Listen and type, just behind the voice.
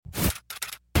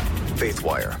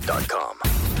faithwire.com.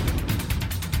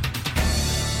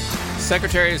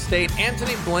 Secretary of State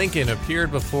Antony Blinken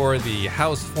appeared before the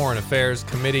House Foreign Affairs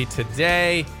Committee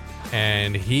today,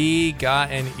 and he got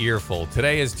an earful.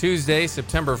 Today is Tuesday,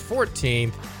 September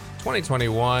 14th,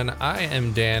 2021. I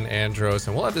am Dan Andros,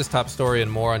 and we'll have this top story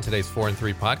and more on today's 4 and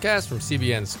 3 podcast from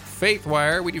CBN's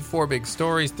Faithwire. We do 4 big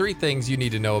stories, 3 things you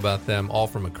need to know about them, all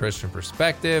from a Christian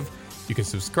perspective. You can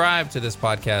subscribe to this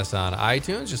podcast on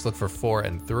iTunes. Just look for 4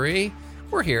 and 3.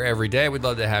 We're here every day. We'd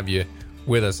love to have you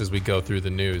with us as we go through the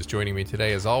news. Joining me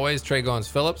today, as always, Trey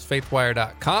Goins-Phillips,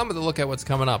 faithwire.com, with a look at what's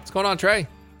coming up. What's going on, Trey?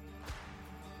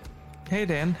 Hey,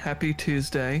 Dan. Happy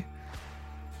Tuesday.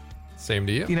 Same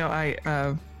to you. You know,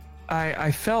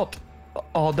 I felt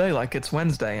all day like it's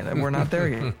Wednesday, and we're not there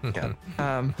yet.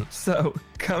 So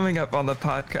coming up on the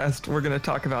podcast, we're going to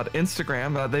talk about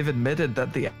Instagram. They've admitted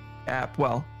that the app,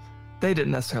 well, they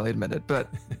didn't necessarily admit it, but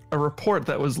a report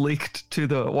that was leaked to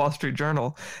the Wall Street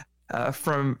Journal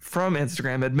from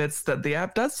Instagram admits that the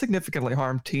app does significantly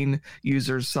harm teen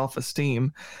users'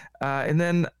 self-esteem. And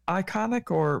then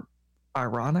iconic or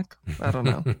ironic, I don't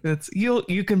know. It's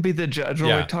you can be the judge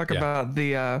when we talk about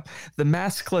the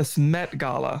maskless Met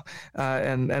Gala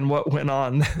and what went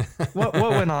on, what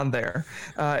went on there.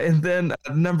 And then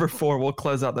number 4, we'll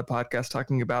close out the podcast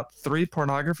talking about 3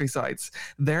 pornography sites.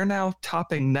 They're now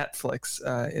topping Netflix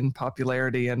in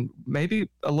popularity, and maybe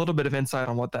a little bit of insight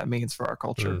on what that means for our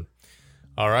culture.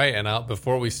 All right, and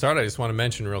before we start, I just want to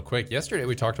mention real quick. Yesterday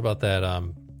we talked about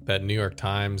that New York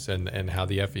Times and how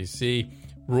the FEC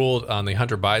ruled on the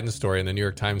Hunter Biden story, and the New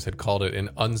York Times had called it an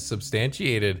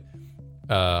unsubstantiated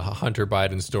Hunter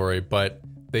Biden story, but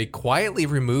they quietly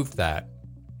removed that,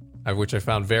 which I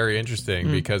found very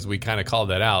interesting because we kind of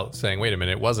called that out, saying, wait a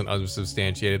minute, it wasn't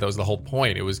unsubstantiated. That was the whole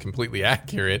point. It was completely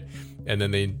accurate, and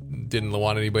then they didn't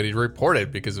want anybody to report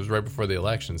it because it was right before the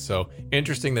election. So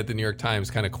interesting that the New York Times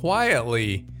kind of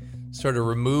quietly sort of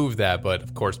removed that, but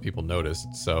of course people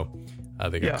noticed, so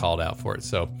they got called out for it.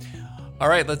 So all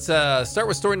right, let's start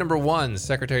with story number 1.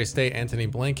 Secretary of State Antony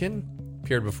Blinken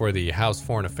appeared before the House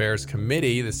Foreign Affairs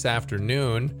Committee this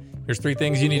afternoon. Here's 3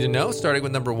 things you need to know, starting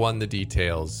with number 1, the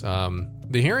details.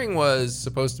 The hearing was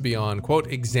supposed to be on,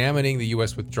 quote, examining the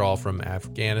U.S. withdrawal from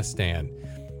Afghanistan.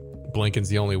 Blinken's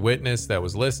the only witness that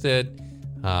was listed.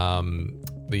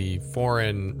 The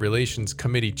Foreign Relations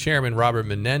Committee Chairman, Robert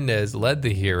Menendez, led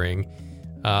the hearing.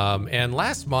 And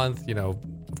last month,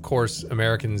 of course,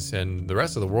 Americans and the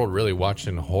rest of the world really watched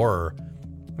in horror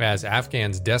as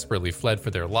Afghans desperately fled for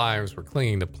their lives, were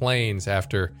clinging to planes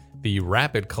after the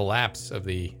rapid collapse of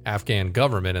the Afghan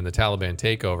government and the Taliban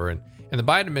takeover. And the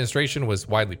Biden administration was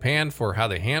widely panned for how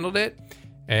they handled it.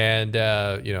 And,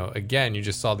 again, you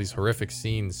just saw these horrific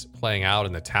scenes playing out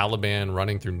in the Taliban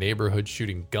running through neighborhoods,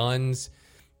 shooting guns.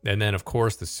 And then, of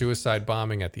course, the suicide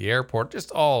bombing at the airport, just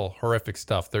all horrific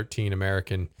stuff. 13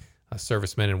 American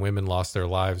servicemen and women lost their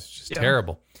lives. Just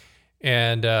terrible.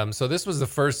 And so this was the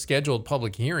first scheduled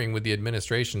public hearing with the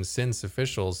administration since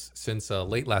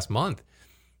late last month.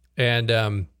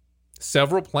 And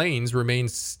several planes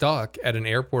remained stuck at an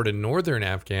airport in northern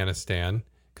Afghanistan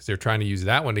because they're trying to use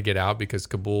that one to get out because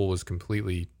Kabul was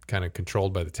completely kind of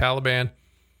controlled by the Taliban.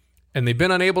 And they've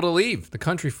been unable to leave the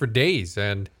country for days.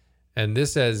 And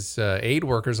this, as aid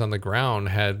workers on the ground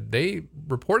they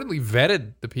reportedly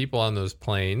vetted the people on those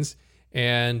planes,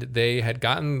 and they had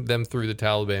gotten them through the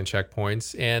Taliban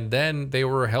checkpoints, and then they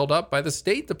were held up by the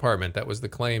State Department. That was the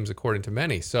claims, according to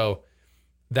many. So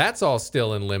that's all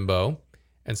still in limbo.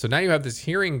 And so now you have this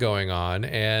hearing going on.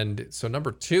 And so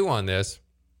number 2 on this,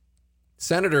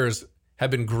 senators have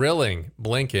been grilling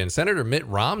Blinken. Senator Mitt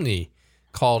Romney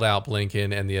called out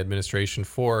Blinken and the administration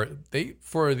for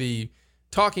the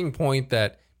talking point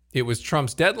that it was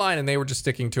Trump's deadline and they were just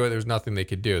sticking to it. There was nothing they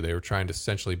could do. They were trying to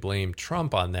essentially blame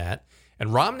Trump on that.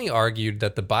 And Romney argued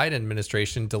that the Biden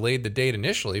administration delayed the date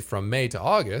initially from May to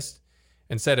August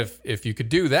and said, if you could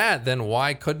do that, then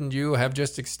why couldn't you have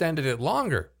just extended it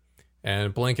longer?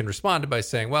 And Blinken responded by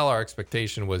saying, well, our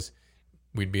expectation was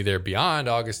we'd be there beyond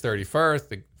August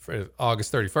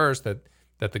 31st,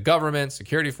 that the government,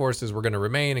 security forces were going to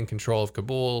remain in control of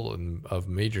Kabul and of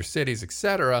major cities,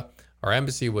 etc. Our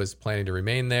embassy was planning to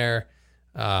remain there.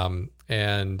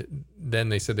 And then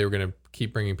they said they were going to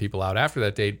keep bringing people out after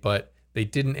that date, but they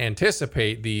didn't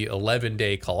anticipate the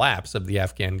 11-day collapse of the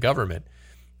Afghan government.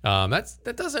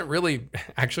 That doesn't really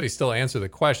actually still answer the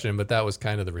question, but that was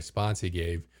kind of the response he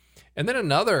gave. And then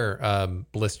another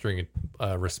blistering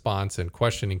response and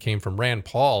questioning came from Rand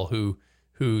Paul,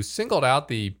 who singled out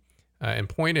and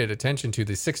pointed attention to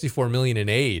the $64 million in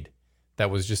aid that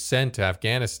was just sent to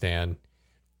Afghanistan.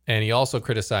 And he also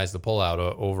criticized the pullout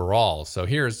overall. So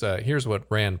here's what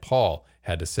Rand Paul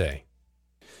had to say.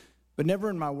 But never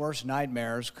in my worst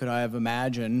nightmares could I have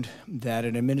imagined that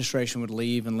an administration would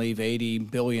leave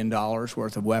 $80 billion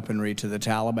worth of weaponry to the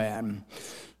Taliban.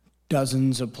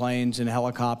 Dozens of planes and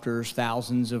helicopters,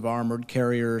 thousands of armored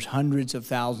carriers, hundreds of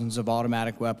thousands of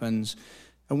automatic weapons,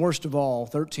 and worst of all,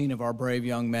 13 of our brave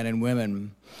young men and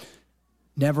women.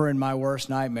 Never in my worst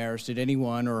nightmares did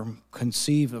anyone or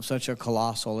conceive of such a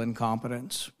colossal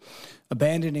incompetence.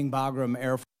 Abandoning Bagram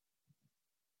Air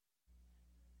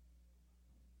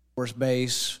Force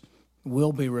Base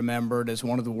will be remembered as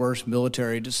one of the worst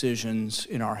military decisions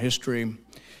in our history.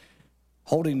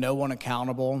 Holding no one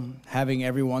accountable, having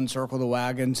everyone circle the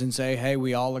wagons and say, hey,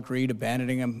 we all agreed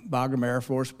abandoning Bagram Air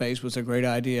Force Base was a great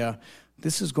idea.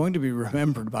 This is going to be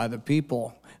remembered by the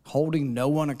people. Holding no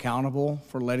one accountable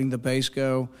for letting the base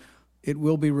go, it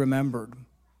will be remembered.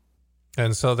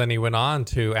 And so then he went on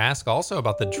to ask also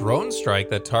about the drone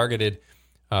strike that targeted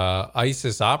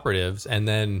ISIS operatives and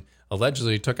then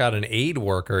allegedly took out an aid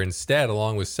worker instead,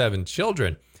 along with 7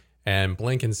 children. And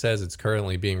Blinken says it's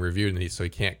currently being reviewed, and so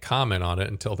he can't comment on it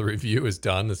until the review is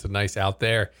done. That's a nice out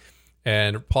there.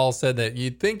 And Paul said that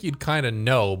you'd think you'd kind of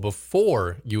know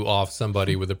before you off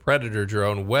somebody with a Predator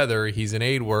drone whether he's an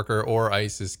aid worker or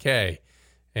ISIS-K.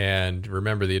 And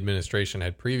remember, the administration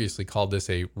had previously called this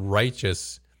a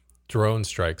righteous drone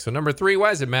strike. So number 3, why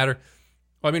does it matter?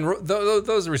 Well, I mean,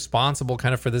 those responsible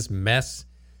kind of for this mess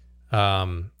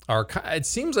are, it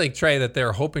seems like, Trey, that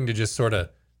they're hoping to just sort of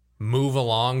move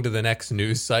along to the next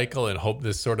news cycle and hope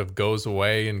this sort of goes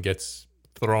away and gets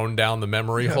thrown down the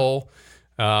memory hole.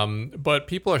 But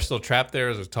people are still trapped there,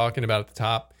 as I was talking about at the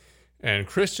top, and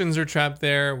Christians are trapped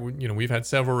there. We've had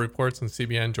several reports on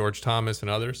CBN, George Thomas and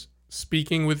others,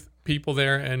 speaking with people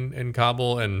there in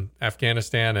Kabul and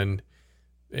Afghanistan, and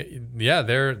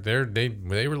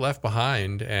they were left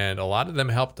behind, and a lot of them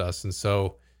helped us, and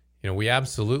so we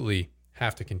absolutely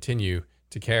have to continue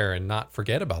to care and not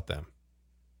forget about them.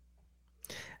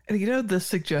 And the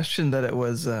suggestion that it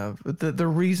was the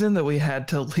reason that we had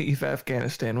to leave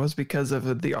Afghanistan was because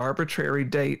of the arbitrary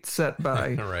date set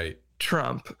by right.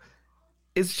 Trump.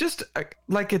 It's just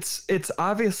like it's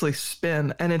obviously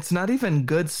spin, and it's not even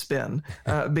good spin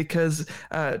because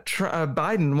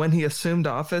Biden, when he assumed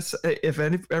office, if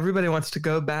everybody wants to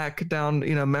go back down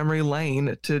memory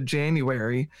lane to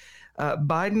January,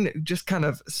 Biden just kind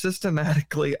of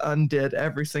systematically undid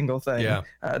every single thing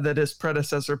that his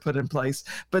predecessor put in place.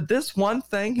 But this one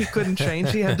thing he couldn't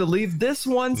change. He had to leave this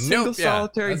one single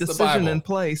solitary decision in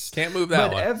place. Can't move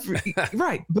that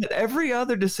one. But every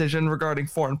other decision regarding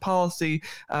foreign policy,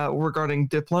 regarding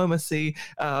diplomacy,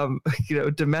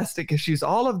 domestic issues,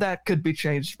 all of that could be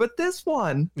changed. But this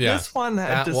one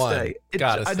had to stay.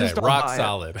 Gotta stay. Rock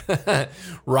solid.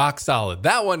 Rock solid.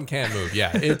 That one can't move.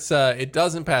 Yeah, it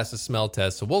doesn't pass the smell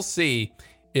test. So we'll see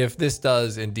if this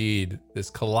does indeed, this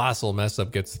colossal mess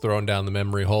up gets thrown down the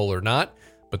memory hole or not.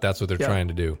 But that's what they're trying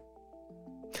to do.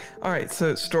 All right,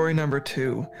 so story number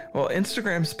 2. Well,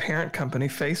 Instagram's parent company,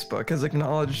 Facebook, has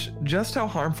acknowledged just how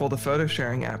harmful the photo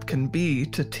sharing app can be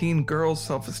to teen girls'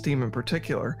 self-esteem in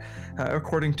particular,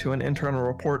 according to an internal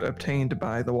report obtained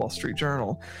by the Wall Street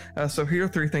Journal. So here are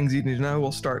 3 things you need to know.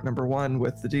 We'll start number 1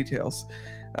 with the details.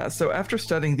 So after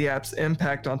studying the app's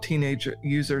impact on teenage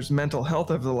users' mental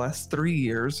health over the last 3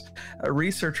 years,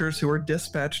 researchers who were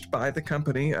dispatched by the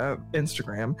company,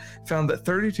 Instagram, found that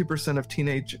 32% of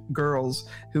teenage girls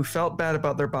who felt bad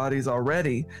about their bodies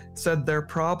already said their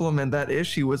problem and that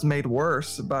issue was made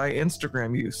worse by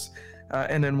Instagram use.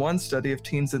 And in one study of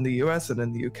teens in the US and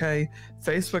in the UK,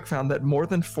 Facebook found that more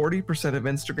than 40% of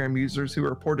Instagram users who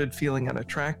reported feeling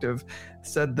unattractive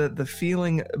said that the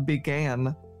feeling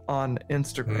began on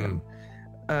Instagram.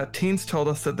 Teens told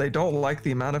us that they don't like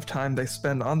the amount of time they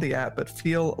spend on the app, but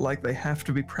feel like they have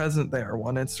to be present there,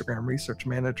 one Instagram research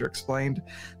manager explained.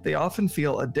 They often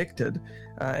feel addicted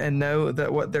and know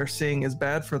that what they're seeing is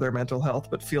bad for their mental health,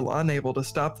 but feel unable to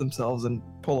stop themselves and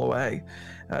pull away.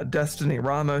 Destiny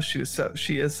Ramos,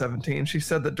 she is 17. She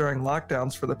said that during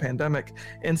lockdowns for the pandemic,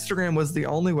 Instagram was the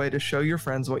only way to show your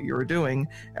friends what you were doing,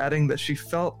 adding that she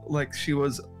felt like she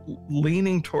was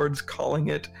leaning towards calling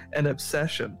it an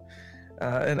obsession.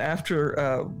 And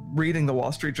after reading the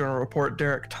Wall Street Journal report,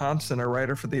 Derek Thompson, a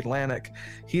writer for The Atlantic,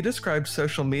 he described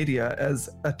social media as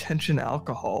attention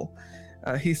alcohol.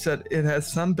 He said it has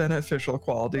some beneficial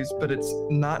qualities, but it's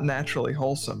not naturally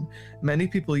wholesome. Many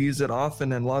people use it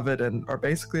often and love it and are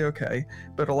basically okay,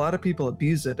 but a lot of people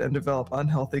abuse it and develop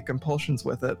unhealthy compulsions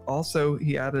with it. Also,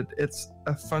 he added, it's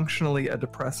functionally a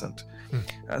depressant.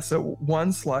 So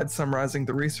one slide summarizing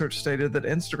the research stated that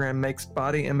Instagram makes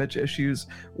body image issues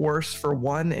worse for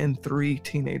 1 in 3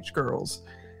 teenage girls.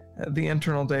 The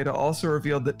internal data also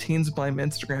revealed that teens blame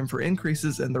Instagram for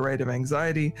increases in the rate of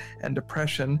anxiety and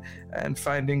depression, and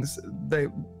findings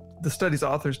the study's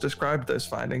authors described those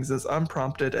findings as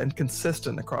unprompted and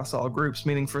consistent across all groups,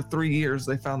 meaning for 3 years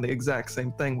they found the exact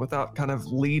same thing without kind of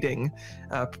leading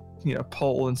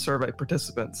poll and survey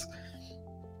participants.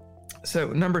 So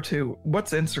number 2,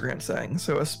 what's Instagram saying?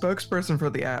 So a spokesperson for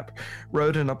the app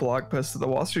wrote in a blog post that the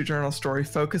Wall Street Journal story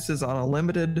focuses on a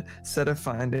limited set of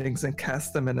findings and casts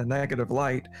them in a negative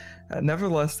light.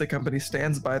 Nevertheless, the company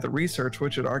stands by the research,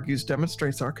 which it argues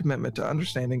demonstrates our commitment to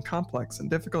understanding complex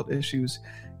and difficult issues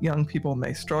young people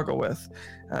may struggle with.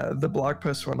 The blog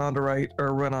post went on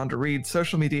to read,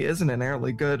 social media isn't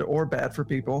inherently good or bad for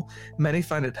people. Many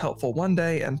find it helpful one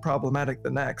day and problematic the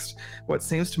next. What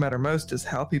seems to matter most is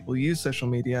how people use social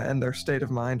media and their state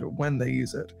of mind when they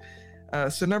use it.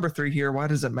 So number 3 here, why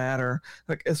does it matter?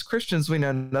 Like, as Christians, we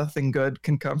know nothing good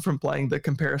can come from playing the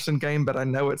comparison game, but I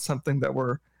know it's something that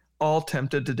we're all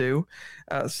tempted to do.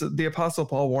 So the Apostle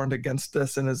Paul warned against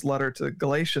this in his letter to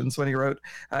Galatians when he wrote,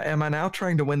 am I now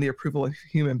trying to win the approval of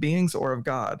human beings or of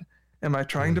God? Am I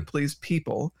trying to please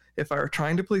people? If I were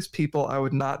trying to please people, I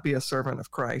would not be a servant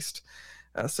of Christ.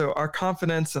 So our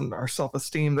confidence and our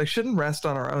self-esteem, they shouldn't rest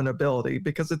on our own ability,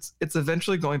 because it's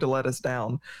eventually going to let us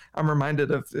down. I'm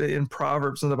reminded of in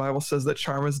Proverbs when the Bible says that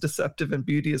charm is deceptive and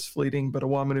beauty is fleeting, but a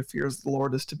woman who fears the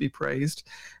Lord is to be praised.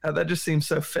 That just seems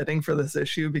so fitting for this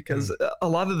issue, because a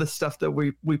lot of the stuff that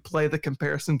we play the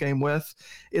comparison game with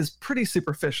is pretty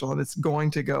superficial, and it's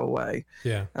going to go away.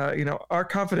 Yeah. Our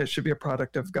confidence should be a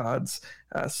product of God's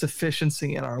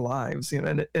sufficiency in our lives.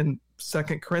 And in 2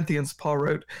 Corinthians, Paul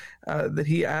wrote that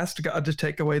he asked God to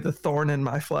take away the thorn in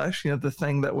my flesh, the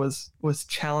thing that was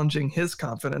challenging his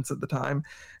confidence at the time.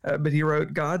 But he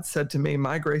wrote, God said to me,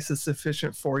 my grace is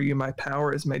sufficient for you. My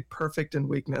power is made perfect in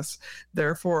weakness.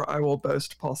 Therefore, I will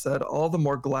boast, Paul said, all the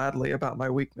more gladly about my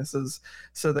weaknesses,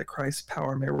 so that Christ's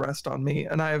power may rest on me.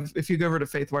 And if you go over to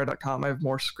faithwire.com, I have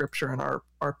more scripture in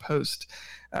our post,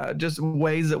 just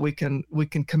ways that we can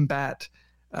combat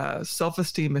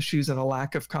self-esteem issues and a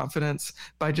lack of confidence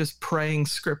by just praying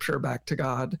scripture back to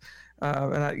God.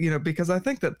 Because I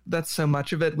think that's so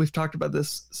much of it. We've talked about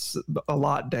this a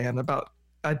lot, Dan, about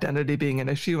identity being an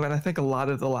issue. And I think a lot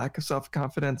of the lack of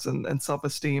self-confidence and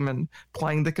self-esteem and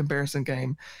playing the comparison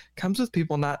game comes with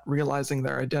people not realizing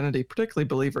their identity, particularly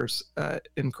believers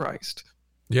in Christ.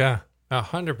 Yeah,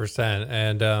 100%.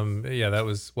 And that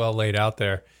was well laid out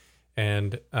there.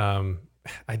 And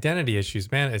identity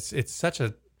issues, man, it's such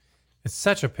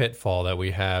a pitfall that we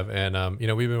have. And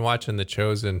we've been watching The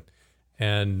Chosen,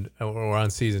 and we're on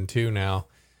season 2 now,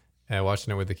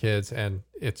 watching it with the kids, and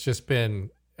it's just been,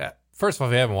 first of all,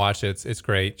 if you haven't watched it, it's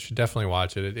great. You should definitely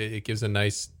watch it. It gives a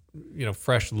nice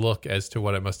fresh look as to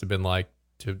what it must have been like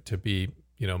to be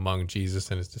among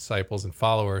Jesus and his disciples and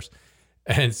followers.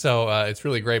 And so it's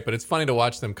really great, but it's funny to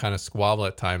watch them kind of squabble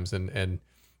at times, and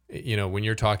when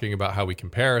you're talking about how we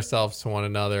compare ourselves to one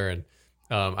another, and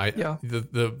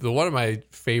the one of my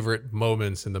favorite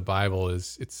moments in the Bible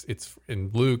is it's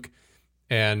in Luke,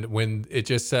 and when it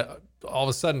just all of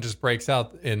a sudden just breaks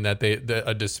out in that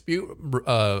a dispute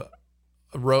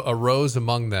arose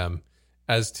among them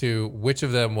as to which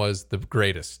of them was the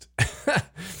greatest,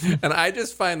 and I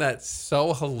just find that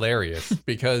so hilarious,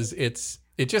 because it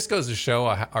just goes to show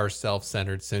our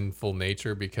self-centered, sinful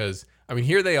nature. Because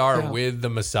here they are with the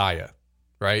Messiah,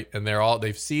 right? And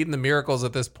they've seen the miracles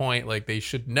at this point, like they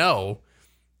should know.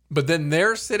 But then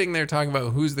they're sitting there talking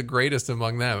about who's the greatest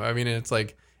among them. And it's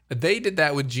like they did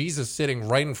that with Jesus sitting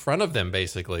right in front of them,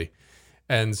 basically.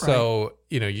 And so,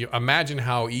 you imagine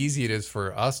how easy it is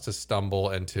for us to stumble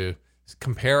and to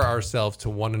compare ourselves to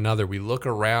one another. We look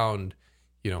around,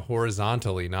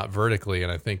 horizontally, not vertically.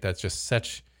 And I think that's just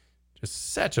such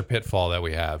a pitfall that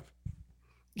we have.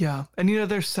 Yeah. And,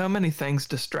 there's so many things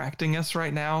distracting us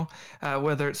right now,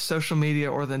 whether it's social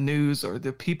media or the news or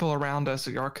the people around us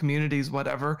or our communities,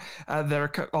 whatever, that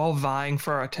are all vying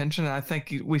for our attention. And I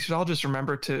think we should all just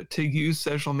remember to use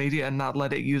social media and not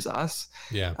let it use us.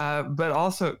 Yeah. But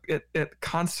also it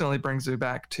constantly brings me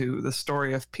back to the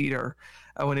story of Peter.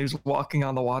 when he was walking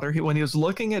on the water. When he was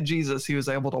looking at Jesus, he was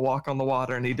able to walk on the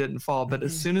water and he didn't fall. But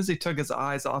as soon as he took his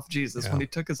eyes off Jesus, when he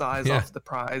took his eyes off the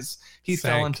prize, he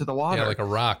fell into the water. Yeah, like a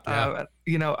rock. Yeah.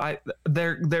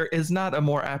 There is not a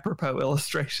more apropos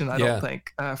illustration, I don't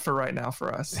think, for right now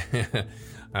for us.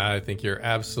 I think you're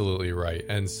absolutely right.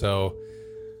 And so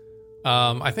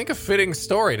I think a fitting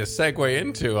story to segue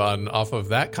into off of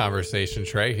that conversation,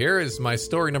 Trey. Here is my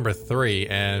story number 3,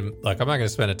 and I'm not going to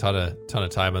spend a ton of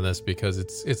time on this because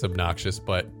it's obnoxious,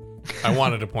 but I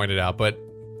wanted to point it out. But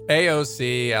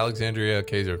AOC, Alexandria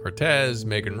Ocasio-Cortez,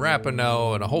 Megan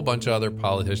Rapinoe, and a whole bunch of other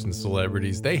politicians,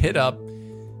 celebrities, they hit up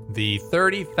the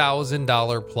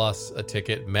 $30,000 plus a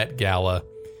ticket Met Gala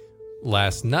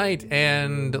last night,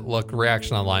 and look,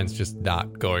 reaction online is just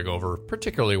not going over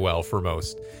particularly well for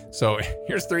most. So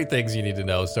here's 3 things you need to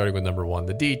know, starting with number 1,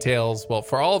 the details. Well,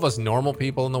 for all of us normal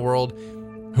people in the world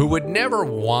who would never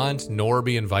want nor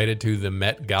be invited to the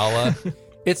Met Gala,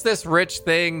 it's this rich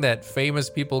thing that famous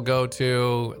people go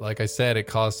to. Like I said, it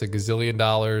costs $1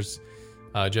 gazillion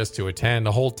just to attend.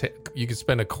 You could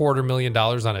spend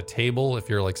 $250,000 on a table if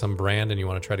you're like some brand and you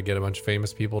want to try to get a bunch of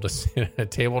famous people to sit at a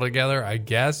table together, I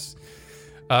guess.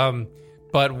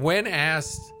 But when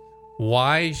asked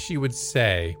why she would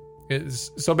say,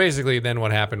 so basically then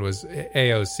what happened was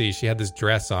AOC, she had this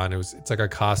dress on. It's like a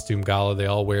costume gala. They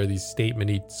all wear these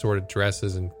statement-y sort of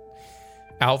dresses and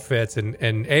outfits. And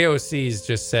AOC's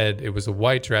just said it was a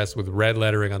white dress with red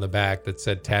lettering on the back that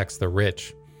said tax the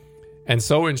rich. And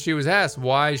so when she was asked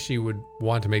why she would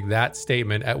want to make that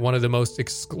statement at one of the most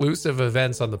exclusive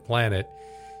events on the planet,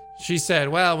 she said,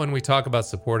 well, when we talk about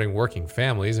supporting working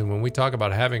families and when we talk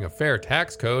about having a fair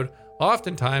tax code,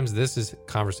 oftentimes this is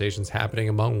conversations happening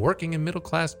among working and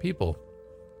middle-class people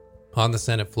on the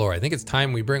Senate floor. I think it's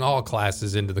time we bring all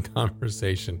classes into the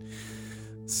conversation.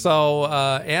 So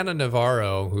Anna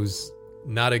Navarro, who's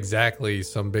not exactly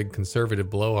some big conservative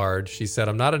blowhard, she said,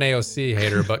 I'm not an AOC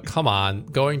hater, but come on,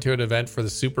 going to an event for the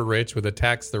super rich with a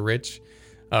tax the rich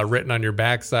written on your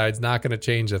backside's not going to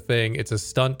change a thing. It's a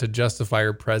stunt to justify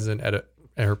her presence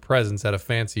at a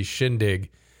fancy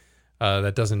shindig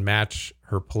that doesn't match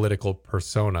her political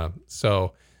persona.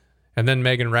 So, and then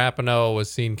Megan Rapinoe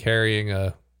was seen carrying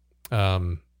a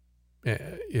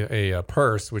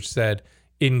purse which said,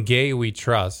 "In gay we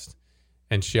trust,"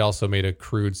 and she also made a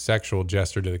crude sexual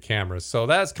gesture to the camera. So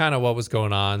that's kind of what was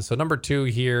going on. So number 2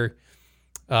 here,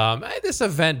 this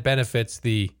event benefits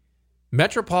the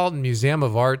Metropolitan Museum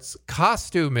of Art's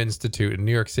Costume Institute in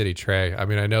New York City, Trey. I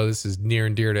mean, I know this is near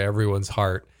and dear to everyone's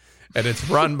heart, and it's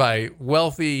run by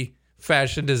wealthy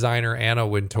fashion designer Anna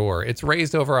Wintour. It's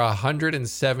raised over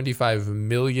 $175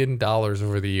 million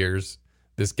over the years,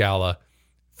 this gala.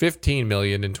 $15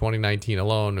 million in 2019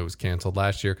 alone. It was canceled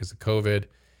last year because of COVID.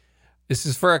 This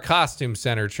is for a costume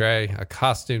center, Trey, a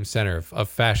costume center of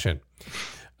fashion.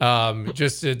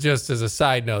 Just as a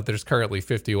side note, there's currently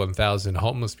 51,000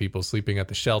 homeless people sleeping at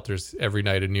the shelters every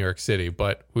night in New York City,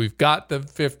 but we've got the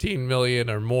 15 million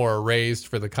or more raised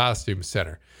for the costume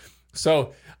center.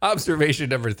 So observation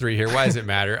number 3 here. Why does it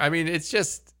matter? I mean, it's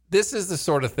just, this is the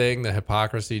sort of thing, the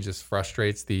hypocrisy just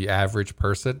frustrates the average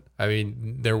person. I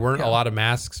mean, there weren't a lot of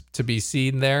masks to be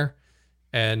seen there.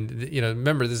 And,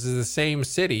 remember, this is the same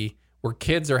city where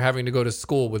kids are having to go to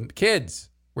school with kids,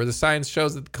 where the science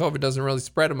shows that COVID doesn't really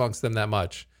spread amongst them that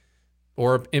much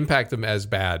or impact them as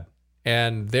bad.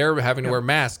 And they're having to wear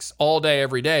masks all day,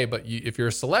 every day. But if you're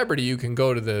a celebrity, you can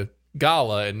go to the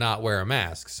gala and not wear a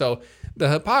mask. So the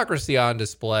hypocrisy on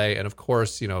display, and of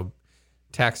course,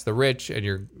 tax the rich, and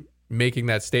you're making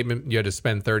that statement, you had to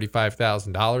spend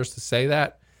 $35,000 to say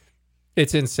that.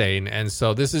 It's insane. And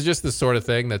so this is just the sort of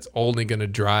thing that's only going to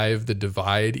drive the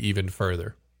divide even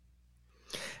further.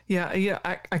 Yeah.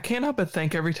 I can't help but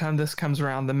think every time this comes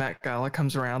around, the Met Gala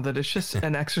comes around, that it's just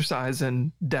an exercise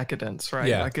in decadence, right?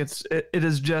 Yeah. Like it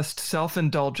is just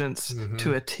self-indulgence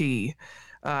to a T.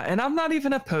 And I'm not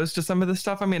even opposed to some of this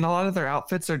stuff. I mean, a lot of their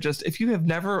outfits are just, if you have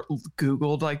never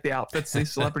Googled like the outfits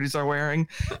these celebrities are wearing,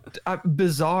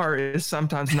 bizarre is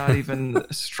sometimes not even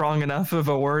strong enough of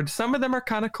a word. Some of them are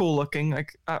kind of cool looking,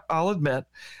 like I'll admit,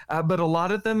 but a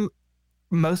lot of them,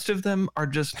 most of them are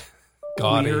just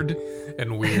gaudy weird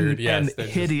and yes, and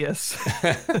hideous.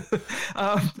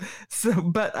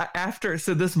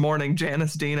 So this morning,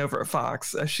 Janice Dean over at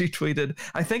Fox, she tweeted,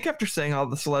 I think after saying all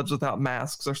the celebs without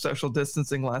masks or social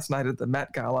distancing last night at the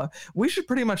Met Gala, we should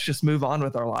pretty much just move on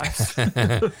with our lives.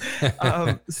 And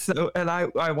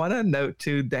I want to note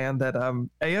too, Dan, that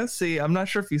AOC, I'm not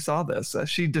sure if you saw this,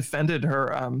 she defended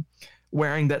her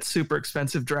wearing that super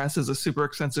expensive dress as a super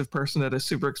expensive person at a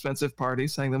super expensive party,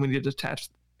 saying that we need to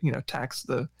tax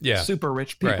the Yeah. super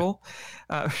rich people.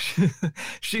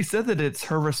 She said that it's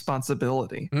her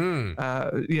responsibility,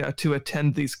 to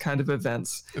attend these kind of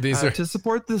events, to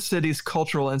support the city's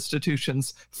cultural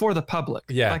institutions for the public.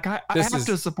 Yeah. Like I have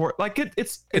to support, like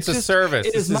it's a just, service.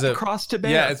 It is my cross to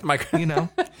bear. Yeah, it's my,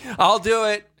 I'll do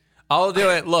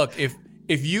it. Look,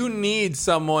 if you need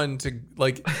someone to,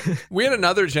 like, we had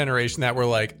another generation that were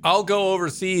like, I'll go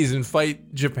overseas and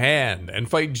fight Japan and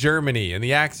fight Germany and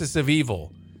the axis of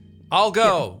evil. I'll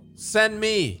go. Yeah. Send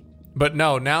me. But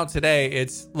no, now today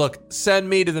it's, look, send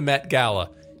me to the Met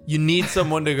Gala. You need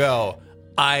someone to go.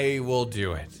 I will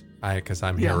do it. Because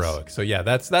I'm heroic. So yeah,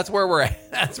 that's where we're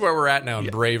at. That's where we're at now in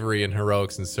bravery and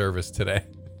heroics and service today.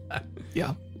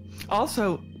 Yeah.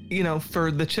 Also,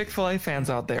 for the Chick-fil-A fans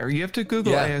out there, you have to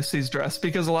Google AOC's dress,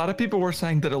 because a lot of people were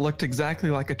saying that it looked exactly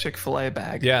like a Chick-fil-A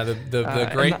bag. Yeah, the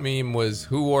great meme was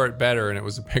who wore it better, and it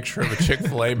was a picture of a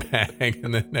Chick-fil-A bag,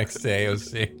 and the next day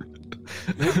AOC.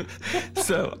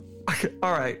 So,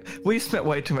 all right, we spent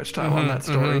way too much time on that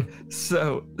story.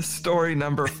 So, story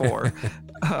number 4.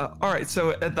 All right,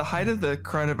 so at the height of the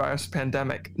coronavirus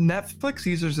pandemic, Netflix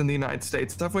users in the United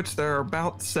States, of which there are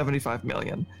about 75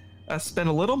 million, spend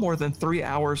a little more than 3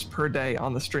 hours per day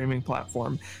on the streaming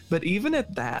platform. But even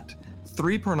at that,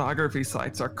 3 pornography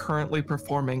sites are currently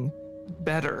performing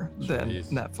better than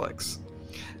Netflix.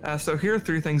 So here are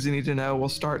 3 things you need to know. We'll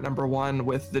start number 1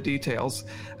 with the details.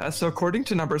 So according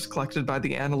to numbers collected by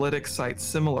the analytics site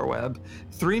SimilarWeb,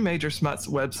 3 major smut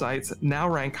websites now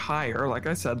rank higher, like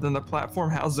I said, than the platform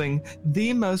housing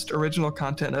the most original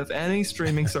content of any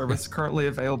streaming service currently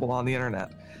available on the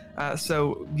internet.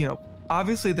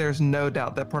 Obviously, there's no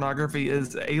doubt that pornography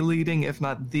is a leading, if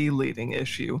not the leading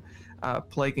issue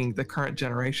plaguing the current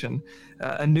generation.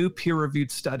 A new peer-reviewed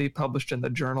study published in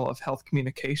the Journal of Health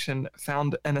Communication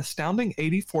found an astounding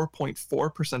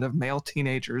 84.4% of male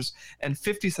teenagers and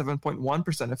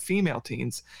 57.1% of female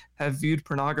teens have viewed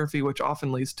pornography, which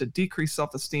often leads to decreased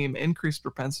self-esteem, increased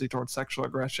propensity towards sexual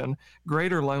aggression,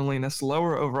 greater loneliness,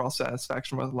 lower overall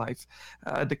satisfaction with life,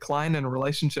 a decline in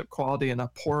relationship quality, and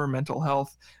a poorer mental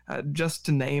health, just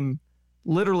to name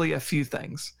literally a few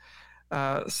things.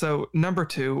 So number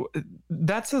 2,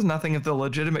 that says nothing of the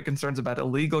legitimate concerns about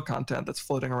illegal content that's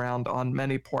floating around on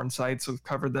many porn sites. We've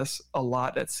covered this a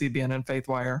lot at CBN and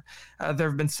FaithWire. There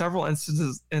have been several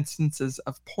instances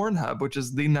of Pornhub, which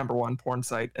is the #1 porn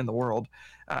site in the world,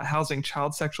 housing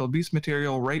child sexual abuse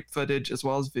material, rape footage, as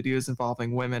well as videos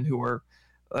involving women who were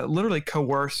literally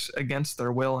coerced against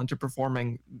their will into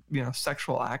performing,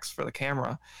 sexual acts for the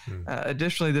camera.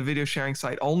 Additionally, the video sharing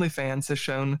site OnlyFans has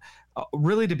shown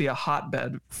really to be a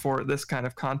hotbed for this kind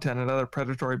of content and other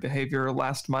predatory behavior.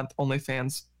 Last month,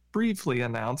 OnlyFans briefly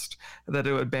announced that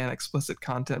it would ban explicit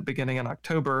content beginning in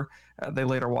October. They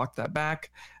later walked that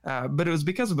back. But it was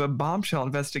because of a bombshell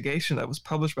investigation that was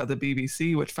published by the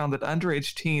BBC, which found that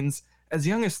underage teens as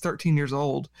young as 13 years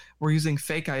old were using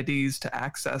fake IDs to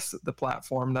access the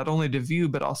platform, not only to view,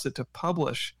 but also to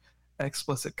publish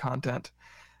explicit content.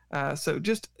 So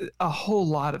just a whole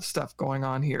lot of stuff going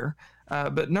on here.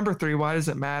 But number 3, why does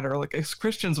it matter? Like, as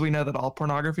Christians, we know that all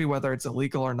pornography, whether it's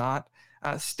illegal or not,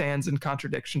 stands in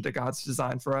contradiction to God's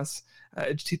design for us.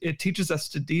 It teaches us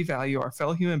to devalue our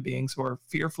fellow human beings who are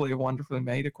fearfully and wonderfully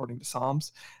made, according to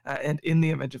Psalms, and in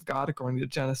the image of God, according to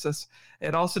Genesis.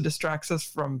 It also distracts us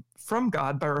from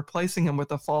God by replacing him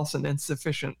with a false and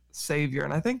insufficient Savior.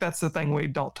 And I think that's the thing we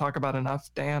don't talk about enough,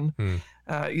 Dan.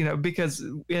 Because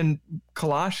in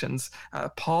Colossians,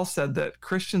 Paul said that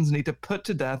Christians need to put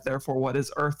to death, therefore, what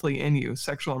is earthly in you: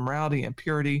 sexual immorality,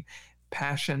 impurity,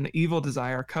 passion, evil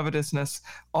desire, covetousness.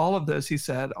 All of those, he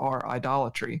said, are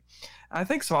idolatry. I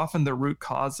think so often the root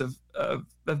cause of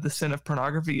the sin of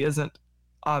pornography isn't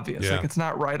obvious. Like, it's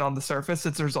not right on the surface.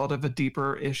 It's a result of a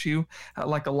deeper issue,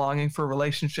 like a longing for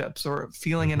relationships, or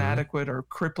feeling inadequate, or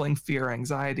crippling fear,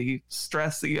 anxiety,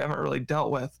 stress that you haven't really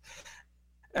dealt with.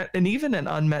 And even an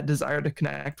unmet desire to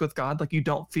connect with God, like you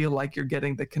don't feel like you're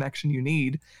getting the connection you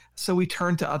need. So we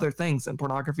turn to other things, and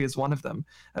pornography is one of them,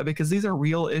 because these are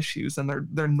real issues and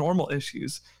they're normal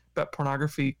issues, but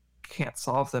pornography can't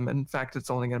solve them. In fact, it's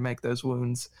only going to make those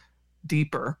wounds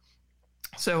deeper.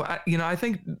 So, I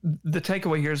think the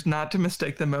takeaway here is not to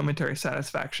mistake the momentary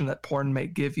satisfaction that porn may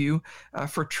give you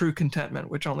for true contentment,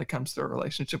 which only comes through a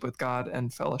relationship with God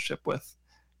and fellowship with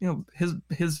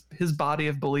his body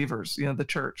of believers, the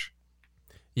church.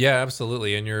 Yeah,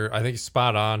 absolutely. And I think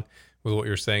spot on with what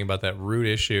you're saying about that root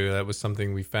issue. That was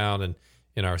something we found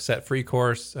in our Set Free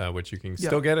course, which you can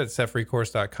still get at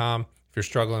setfreecourse.com if you're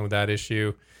struggling with that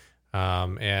issue.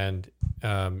 Talks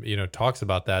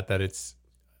about that it's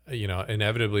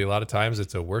inevitably a lot of times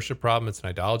it's a worship problem, it's an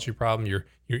idolatry problem.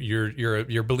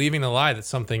 You're believing the lie that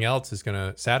something else is going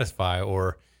to satisfy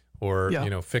or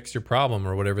fix your problem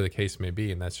or whatever the case may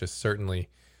be, and that's just certainly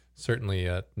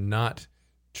not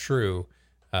true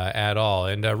at all.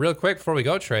 And real quick before we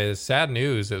go, Trey, this sad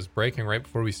news that was breaking right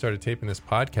before we started taping this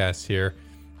podcast here.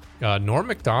 Norm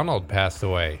Macdonald passed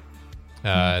away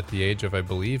at the age of, I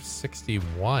believe,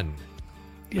 61.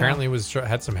 Apparently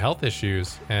had some health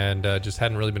issues and just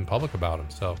hadn't really been public about them.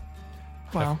 So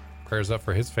wow, prayers up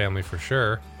for his family for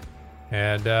sure.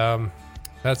 And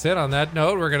that's it. On that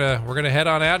note, we're gonna head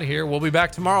on out of here. We'll be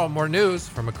back tomorrow with more news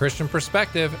from a Christian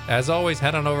perspective. As always,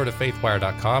 head on over to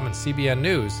faithwire.com and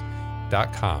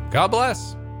cbnnews.com. God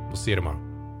bless. We'll see you tomorrow.